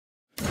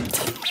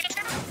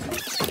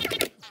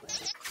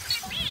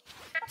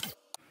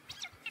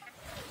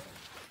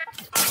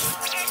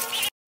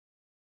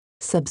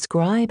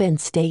Subscribe and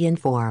stay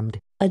informed.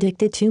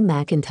 Addicted to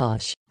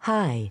Macintosh.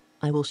 Hi,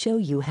 I will show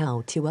you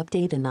how to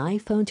update an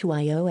iPhone to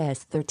iOS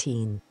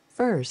 13.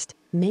 First,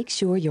 make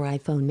sure your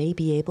iPhone may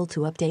be able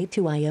to update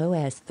to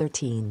iOS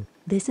 13.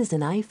 This is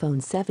an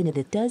iPhone 7 and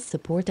it does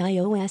support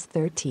iOS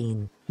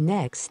 13.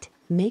 Next,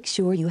 make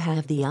sure you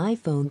have the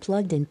iPhone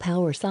plugged in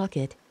power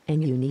socket,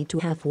 and you need to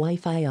have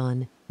Wi-Fi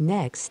on.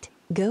 Next,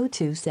 go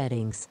to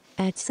Settings.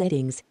 At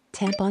Settings,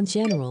 tap on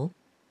General,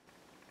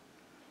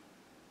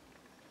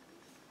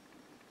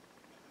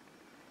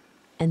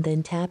 and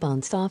then tap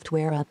on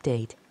Software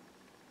Update.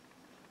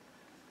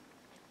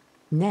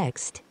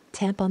 Next,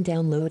 tap on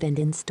Download and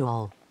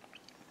Install.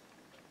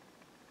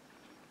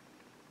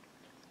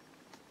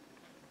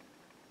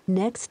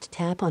 Next,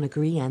 tap on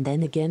Agree and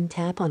then again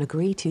tap on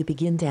Agree to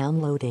begin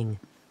downloading.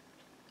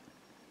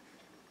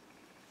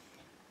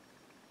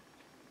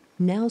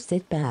 Now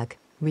sit back,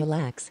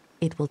 relax,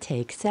 it will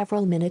take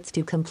several minutes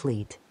to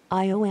complete.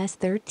 iOS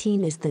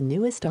 13 is the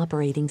newest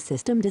operating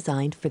system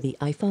designed for the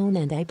iPhone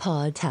and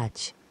iPod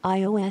Touch.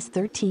 iOS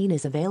 13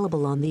 is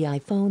available on the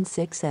iPhone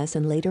 6s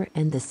and later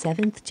and the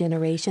 7th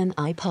generation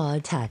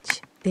iPod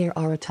Touch. There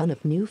are a ton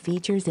of new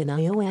features in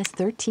iOS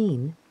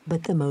 13,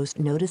 but the most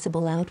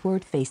noticeable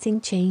outward-facing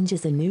change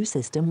is a new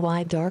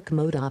system-wide dark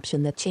mode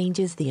option that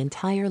changes the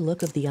entire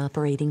look of the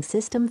operating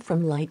system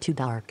from light to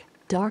dark,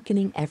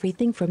 darkening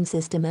everything from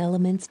system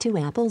elements to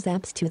Apple's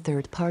apps to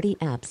third-party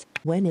apps.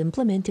 When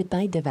implemented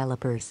by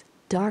developers,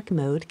 dark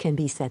mode can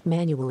be set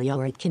manually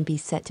or it can be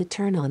set to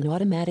turn on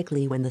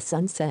automatically when the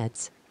sun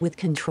sets, with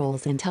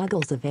controls and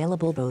toggles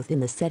available both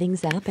in the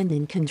Settings app and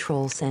in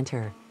Control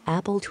Center.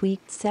 Apple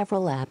tweaked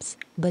several apps,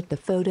 but the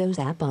Photos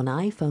app on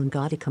iPhone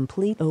got a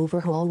complete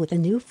overhaul with a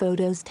new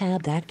Photos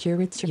tab that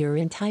curates your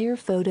entire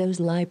Photos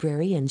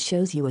library and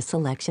shows you a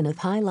selection of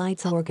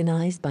highlights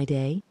organized by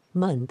day,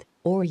 month,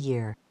 or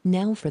year.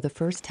 Now for the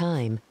first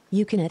time,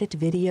 you can edit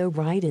video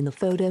right in the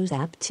Photos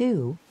app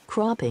too,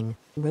 cropping,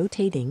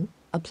 rotating,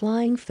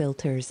 applying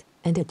filters,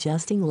 and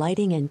adjusting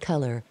lighting and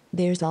color.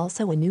 There's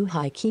also a new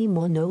high-key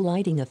mono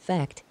lighting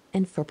effect,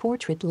 and for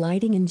portrait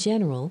lighting in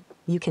general,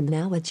 you can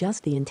now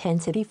adjust the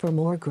intensity for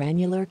more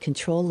granular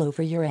control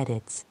over your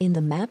edits. In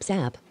the Maps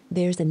app,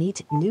 there's a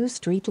neat new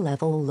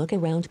street-level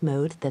look-around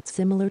mode that's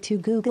similar to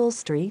Google's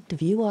Street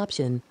View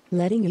option,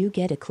 letting you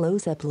get a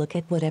close-up look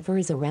at whatever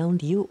is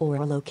around you or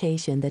a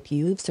location that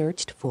you've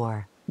searched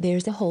for.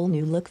 There's a whole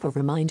new look for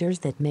reminders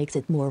that makes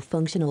it more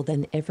functional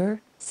than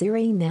ever.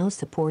 Siri now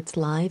supports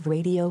live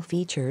radio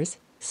features,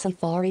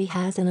 Safari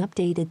has an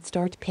updated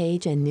start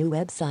page and new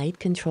website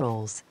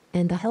controls,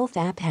 and the Health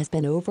app has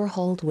been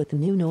overhauled with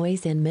new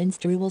noise and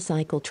menstrual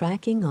cycle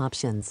tracking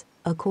options.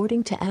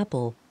 According to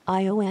Apple,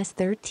 iOS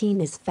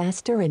 13 is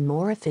faster and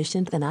more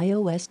efficient than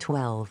iOS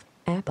 12.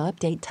 App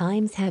update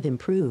times have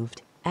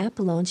improved, app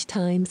launch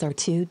times are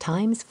 2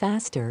 times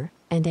faster,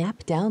 and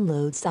app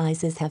download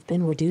sizes have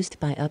been reduced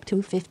by up to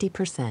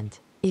 50%.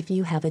 If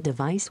you have a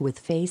device with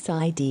Face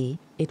ID,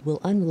 it will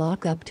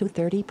unlock up to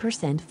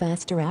 30%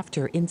 faster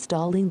after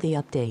installing the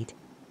update.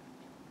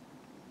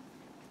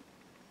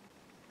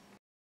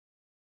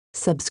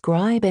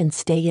 Subscribe and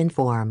stay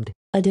informed.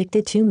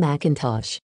 Addicted to Macintosh.